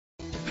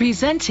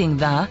Presenting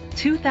the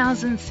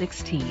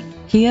 2016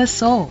 Kia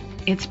Soul.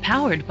 It's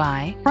powered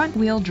by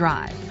front-wheel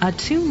drive, a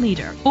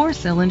 2-liter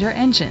 4-cylinder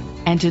engine,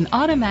 and an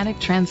automatic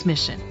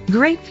transmission.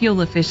 Great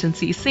fuel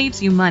efficiency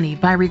saves you money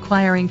by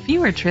requiring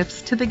fewer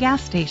trips to the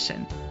gas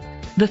station.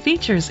 The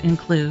features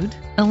include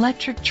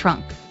electric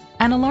trunk,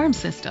 an alarm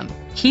system,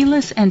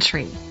 keyless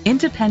entry,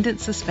 independent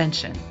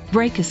suspension,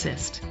 brake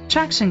assist,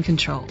 traction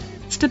control,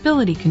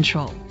 stability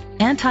control,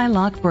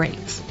 anti-lock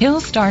brakes,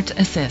 hill start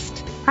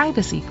assist,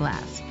 privacy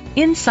glass.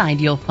 Inside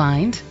you'll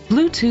find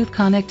Bluetooth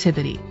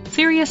connectivity,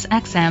 Sirius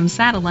XM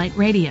satellite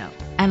radio,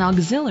 an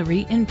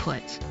auxiliary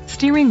input,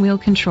 steering wheel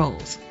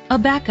controls, a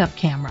backup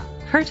camera,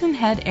 curtain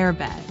head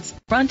airbags,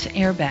 front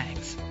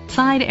airbags,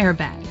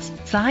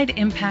 side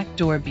impact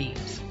door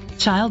beams,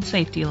 child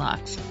safety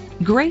locks.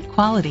 Great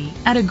quality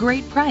at a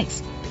great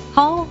price.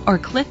 Call or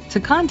click to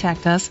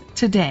contact us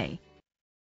today.